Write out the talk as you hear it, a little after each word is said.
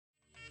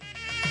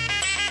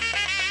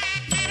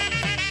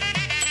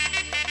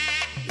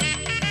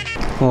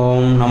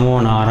ஓம் நமோ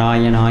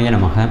நாராயணாய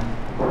நமக.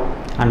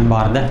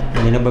 அன்பார்ந்த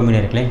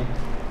தினபூமினர்களே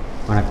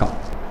வணக்கம்.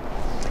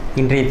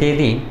 இன்றைய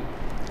தேதி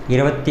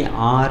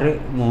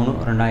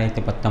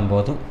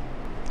 26/3/2019,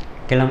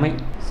 கிழமை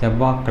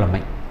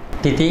செவ்வாய்க்கிழமை.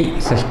 திதி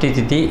சஷ்டி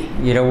திதி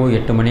இரவு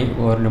 8 மணி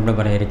 1 நிமிடம்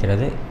வரை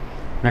இருக்கிறது.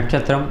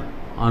 நட்சத்திரம்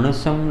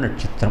அனுசம்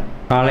நட்சத்திரம்.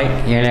 காலை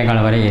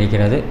 7:15 வரை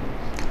இருக்கிறது.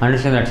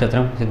 அனுசம்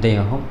நட்சத்திரம்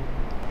சித்தயோகம்.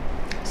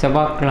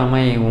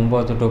 செவ்வாய்க்கிழமை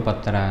 9 to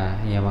 10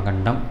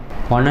 யமகண்டம்,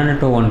 12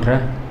 to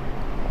 1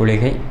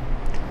 குளிகை,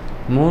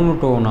 3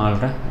 to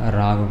 4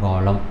 ராகு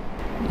காலம்.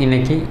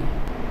 இன்றைக்கி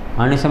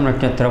அனுசம்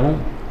நட்சத்திரமும்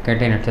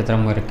கேட்டை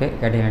நட்சத்திரமும் இருக்குது.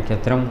 கேட்டை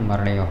நட்சத்திரம்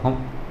மரண யோகம்.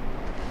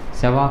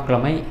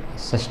 செவ்வாய்க்கிழமை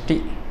சஷ்டி,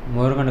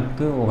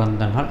 முருகனுக்கு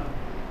உகந்த நாள்.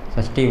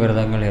 சஷ்டி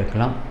விரதங்கள்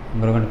இருக்கலாம்.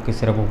 முருகனுக்கு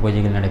சிறப்பு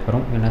பூஜைகள்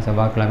நடைபெறும். ஏன்னா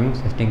செவ்வாய்க்கிழமையும்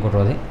சஷ்டியும்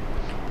கூடுவது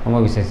ரொம்ப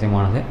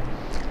விசேஷமானது.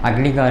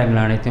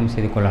 அக்னிகாரங்கள் அனைத்தையும்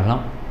செய்து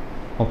கொள்ளலாம்.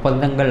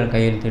 ஒப்பந்தங்கள்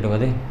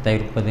கையெழுத்திடுவது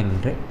தவிர்ப்பது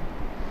என்று.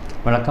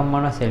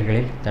 வழக்கமான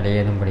செயல்களில்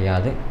தடையேதும்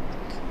கிடையாது.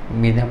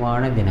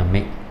 மிதமான தினமே.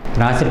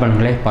 ராசி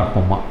பலன்களை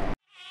பார்ப்போமா.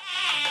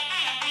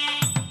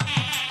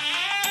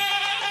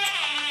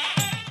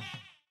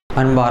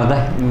 அன்பார்ந்த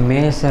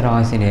மேஷ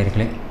ராசி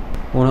நேயர்களே,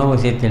 உணவு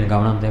விஷயத்தில்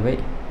கவனம் தேவை.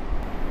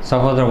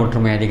 சகோதர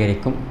ஒற்றுமை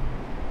அதிகரிக்கும்.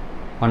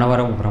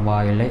 பணவரவு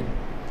பரவாயில்லை.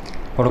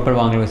 கொடுக்கல்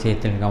வாங்கல்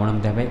விஷயத்தில்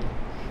கவனம் தேவை.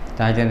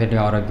 தாய்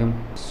தந்தைய ஆரோக்கியம்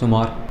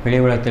சுமார். வெளி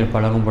உலகத்தில்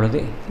பழகும் பொழுது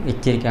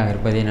எச்சரிக்கையாக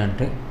இருப்பதே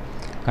நன்று.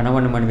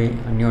 கணவன் மனைவி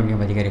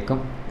அந்யோன்யம்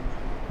அதிகரிக்கும்.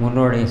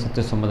 முன்னோடைய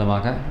சொத்து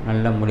சம்பந்தமாக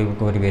நல்ல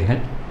முடிவுக்கு வருவீர்கள்.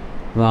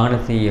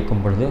 வாகனத்தை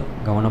இயக்கும் பொழுது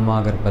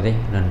கவனமாக இருப்பதே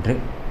நன்று.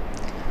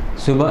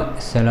 சுப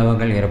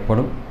செலவுகள்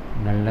ஏற்படும்.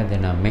 நல்ல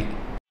தினமே.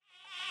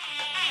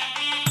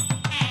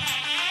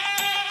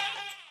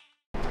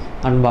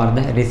 அன்பார்ந்த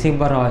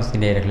ரிஷபராசி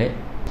நேயர்களே,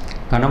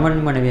 கணவன்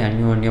மனைவி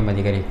அந்யோன்யம்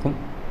அதிகரிக்கும்.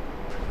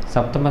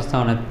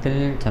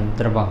 சப்தமஸ்தானத்தில்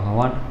சந்திர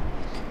பகவான்.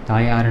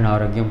 தாயாரின்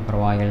ஆரோக்கியம்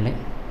பரவாயில்லை.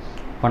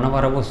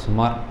 பணவரவு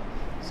சுமார்.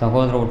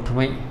 சகோதர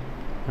ஒற்றுமை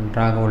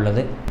நன்றாக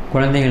உள்ளது.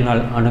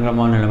 குழந்தைகளினால்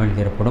அனுகூலமான நிலைமையில்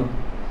ஏற்படும்.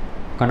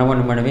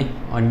 கணவன் மனைவி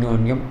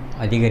அந்யோன்யம்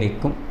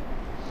அதிகரிக்கும்.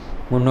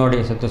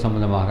 முன்னோடைய சொத்து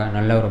சம்பந்தமாக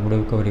நல்ல ஒரு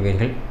முடிவுக்கு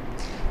வருவீர்கள்.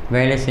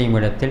 வேலை செய்யும்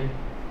இடத்தில்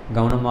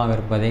கவனமாக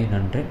இருப்பதே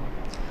நன்று.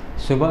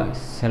 சுப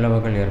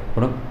செலவுகள்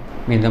ஏற்படும்.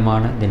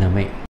 மிதமான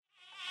தினமே.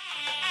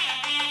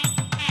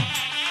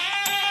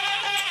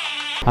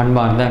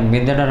 அன்பார்ந்த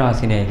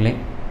மிதுனராசி நேயர்களே,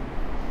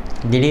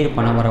 திடீர்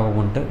பணவரவு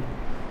உண்டு.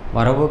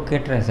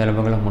 வரவுக்கேற்ற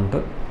செலவுகளும் உண்டு.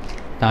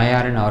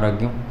 தாயாரின்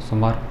ஆரோக்கியம்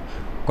சுமார்.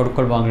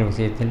 கொடுக்கல் வாங்கல்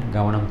விஷயத்தில்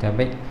கவனம்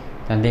தேவை.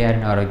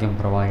 தந்தையாரின் ஆரோக்கியம்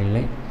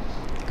பரவாயில்லை.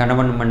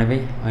 கணவன் மனைவி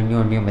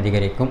அந்யோன்யம்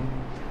அதிகரிக்கும்.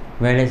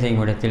 வேலை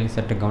செய்யும் இடத்தில்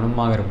சற்று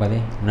கவனமாக இருப்பதே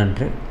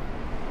நன்று.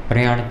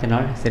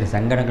 பிரயாணத்தினால் சிறு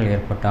சங்கடங்கள்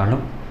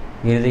ஏற்பட்டாலும்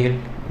இறுதியில்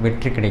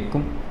வெற்றி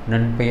கிடைக்கும்.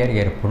 நன்பெயர்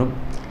ஏற்படும்.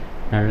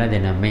 நல்ல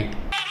தினமே.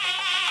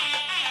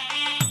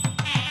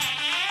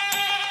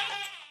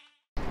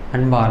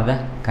 அன்பார்ந்த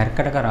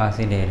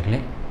கர்க்கடகராசி நேயர்களே,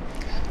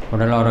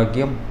 உடல்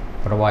ஆரோக்கியம்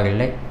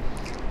பரவாயில்லை.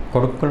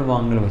 கொடுக்கல்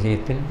வாங்கல்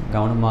விஷயத்தில்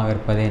கவனமாக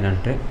இருப்பதே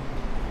நன்று.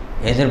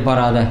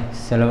 எதிர்பாராத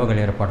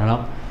செலவுகள்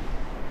ஏற்படலாம்.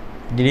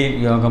 திடீர்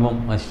யோகமும்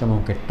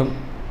அஷ்டமும் கெட்டும்.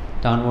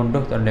 தான் ஒன்று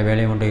தன்னுடைய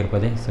வேலை ஒன்று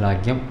இருப்பதே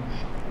சிலாக்கியம்.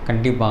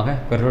 கண்டிப்பாக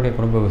பிறருடைய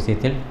குடும்ப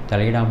விஷயத்தில்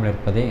தலையிடாமல்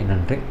இருப்பதே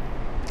நன்று.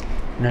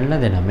 நல்ல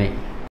தினமே.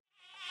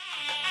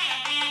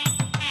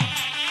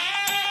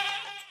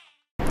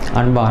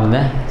 அன்பார்ந்த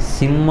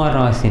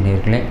சிம்மராசி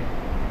நேயர்களே,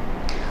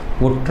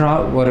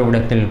 உற்றார் ஒரு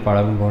இடத்தில்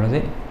பழகும் பொழுது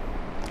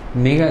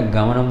மிக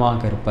கவனமாக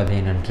இருப்பதே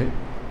நன்று.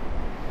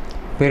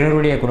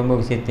 பிறருடைய குடும்ப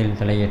விஷயத்தில்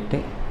தலையிட்டு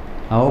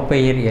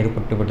அவப்பெயர்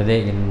ஏற்பட்டுவிட்டதே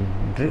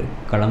என்று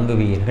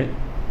கலங்குவீர்கள்.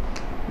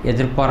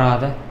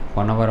 எதிர்பாராத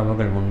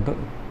பணவரவுகள் உண்டு.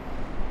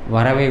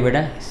 வரவை விட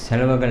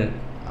செலவுகள்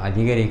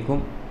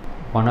அதிகரிக்கும்.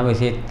 பண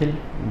விஷயத்தில்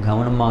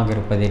கவனமாக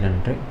இருப்பதே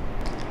நன்று.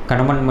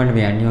 கணவன்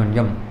மனைவி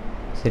அந்யோன்யம்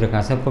சிறு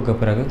கசப்புக்கு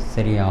பிறகு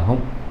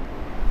சரியாகும்.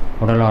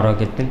 உடல்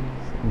ஆரோக்கியத்தில்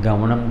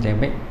கவனம்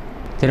தேவை.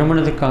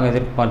 திருமணத்திற்காக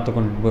எதிர்பார்த்து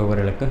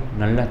கொண்டிருப்பவர்களுக்கு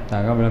நல்ல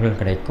தகவல்கள்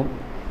கிடைக்கும்.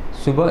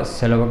 சுப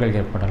செலவுகள்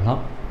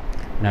ஏற்படலாம்.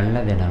 நல்ல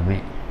தினமே.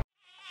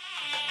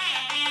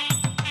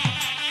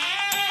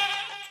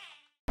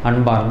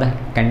 அன்பார்ந்த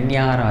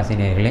கன்னியாராசி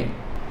நேயர்களே,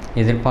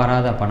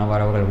 எதிர்பாராத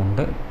பணவரவுகள்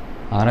உண்டு.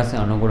 அரசு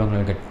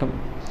அனுகூலங்கள் கிட்டும்.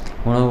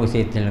 உணவு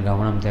விஷயத்தில்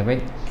கவனம் தேவை.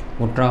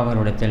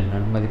 உற்றாவரிடத்தில்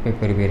நன்மதிப்பை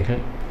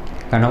பெறுவீர்கள்.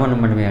 கணவன்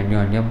மனைவி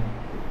அந்யோன்யம்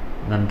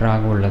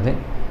நன்றாக உள்ளது.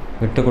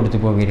 விட்டு கொடுத்து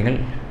போவீர்கள்.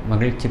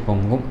 மகிழ்ச்சி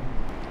பொங்கும்.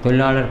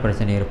 தொழிலாளர்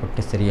பிரச்சனை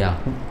ஏற்பட்டு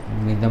சரியாகும்.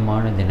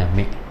 மிதமான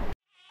தினமே.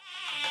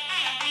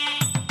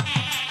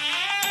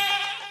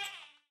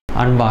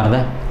 அன்பார்ந்த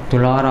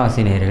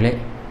துலாராசி நேயர்களே,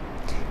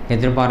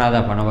 எதிர்பாராத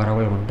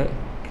பணவரவுகள் உண்டு.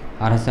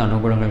 அரசு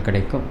அனுகூலங்கள்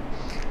கிடைக்கும்.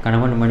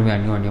 கணவன் மனைவி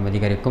அந்யோன்யம்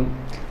அதிகரிக்கும்.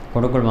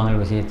 கொடுக்கல்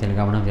வாங்கல் விஷயத்தில்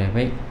கவனம்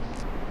தேவை.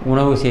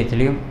 உணவு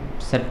விஷயத்திலையும்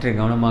சற்று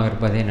கவனமாக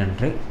இருப்பதே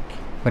நன்று.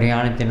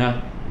 பிரயாணத்தினால்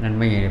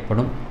நன்மை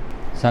ஏற்படும்.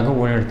 சக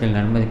ஊழியத்தில்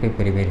நன்மதிப்பை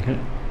பெறுவீர்கள்.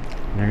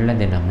 நல்ல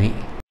தினமே.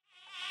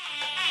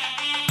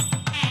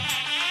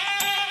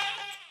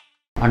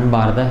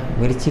 அன்பார்ந்த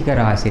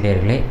விருச்சிகராசி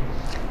நேயர்களே,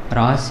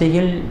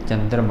 ராசியில்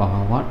சந்திர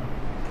பகவான்.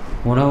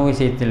 உணவு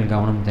விஷயத்தில்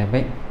கவனம்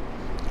தேவை.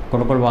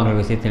 கொடுக்கல் வாங்கல்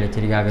விஷயத்தில்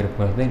எச்சரிக்கையாக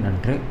இருப்பது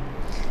நன்று.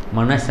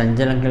 மன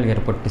சஞ்சலங்கள்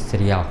ஏற்பட்டு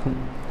சரியாகும்.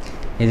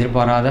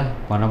 எதிர்பாராத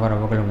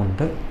பணவரவுகள்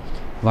உண்டு.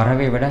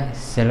 வரவை விட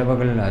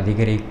செலவுகள்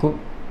அதிகரிக்கும்.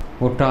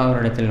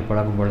 ஊற்றாளரிடத்தில்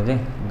பழகும் பொழுது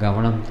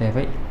கவனம்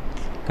தேவை.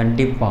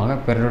 கண்டிப்பாக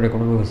பிறருடைய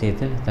குடும்ப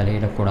விஷயத்தில்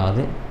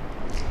தலையிடக்கூடாது.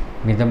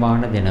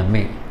 மிதமான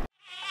தினமே.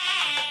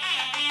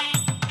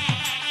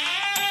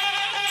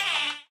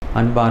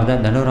 அன்பார்ந்த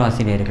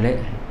தனுராசி நேயர்களே,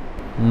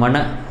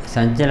 மன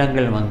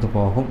சஞ்சலங்கள் வந்து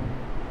போகும்.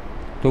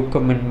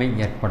 தூக்கமின்மை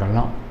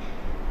ஏற்படலாம்.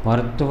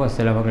 மருத்துவ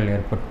செலவுகள்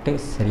ஏற்பட்டு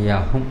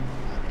சரியாகும்.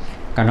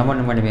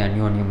 கணவன் மனைவி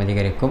அந்யோன்யம்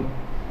அதிகரிக்கும்.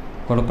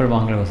 கொடுக்கல்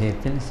வாங்கல்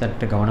விஷயத்தில்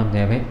சற்று கவனம்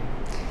தேவை.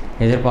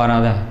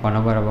 எதிர்பாராத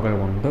பணவரவுகள்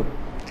உண்டு.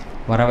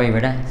 வரவை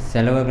விட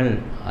செலவுகள்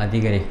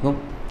அதிகரிக்கும்.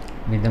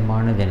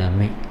 மிதமான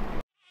தினமே.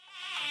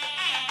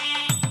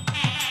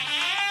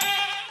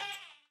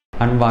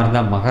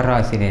 அன்பார்ந்த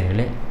மகராசி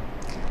நேயர்களே,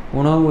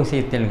 உணவு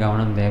விஷயத்தில்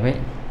கவனம் தேவை.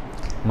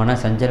 மன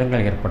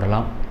சஞ்சலங்கள்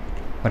ஏற்படலாம்.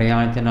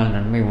 பிரயாணத்தினால்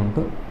நன்மை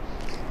உண்டு.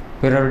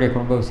 பிறருடைய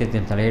குடும்ப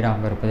விஷயத்தில்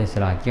தலையிடாமல் இருப்பதை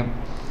சிலாக்கியம்.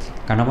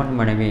 கணவன்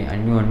மனைவி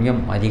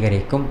அந்யோன்யம்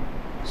அதிகரிக்கும்.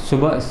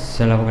 சுப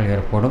செலவுகள்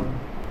ஏற்படும்.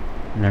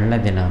 நல்ல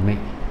தினமே.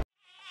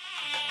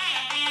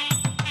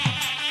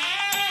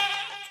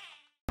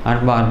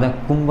 அன்பார்ந்த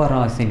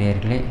கும்பராசி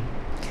நேயர்களே,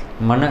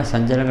 மன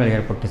சஞ்சலங்கள்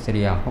ஏற்பட்டு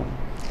சரியாகும்.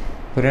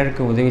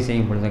 பிறருக்கு உதவி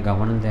செய்யும் பொழுது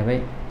கவனம்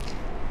தேவை.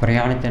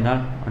 பிரயாணத்தினால்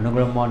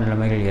அனுகூலமான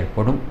நிலைமைகள்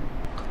ஏற்படும்.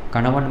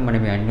 கணவன்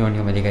மனைவி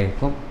அந்யோன்யம்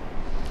அதிகரிக்கும்.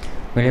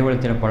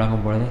 வெளிவளத்தில்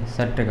புழங்கும் பொழுது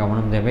சற்று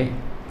கவனம் தேவை.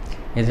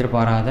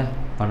 எதிர்பாராத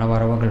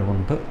பணவரவுகள்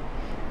உண்டு.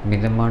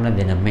 மிதமான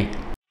தினமே.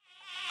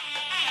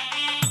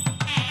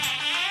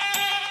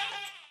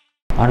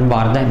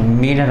 அன்பார்ந்த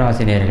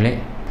மீனராசி நேயர்களே,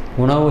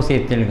 உணவு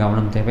விஷயத்தில்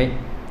கவனம் தேவை.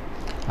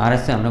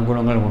 அரசு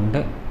அனுகூலங்கள்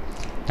உண்டு.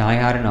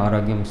 தாயாரின்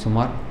ஆரோக்கியம்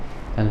சுமார்.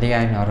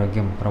 தந்தையாரின்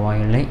ஆரோக்கியம்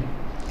பரவாயில்லை.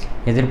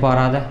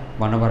 எதிர்பாராத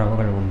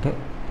பணவரவுகள் உண்டு.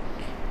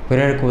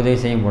 பிறருக்கு உதவி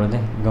செய்யும் பொழுது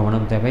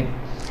கவனம் தேவை.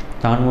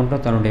 தான் ஒன்று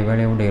தன்னுடைய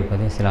வேலை ஒன்று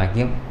இருப்பதை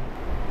சிலாக்கியம்.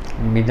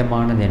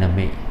 மிதமான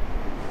தினமே.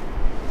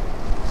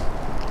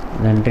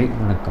 நன்றி,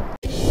 வணக்கம்.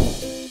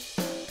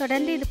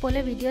 தொடர்ந்து இது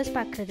போல வீடியோஸ்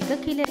பார்க்குறதுக்கு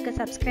கீழே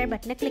இருக்க சப்ஸ்கிரைப்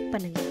பட்டனை கிளிக்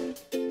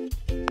பண்ணுங்கள்.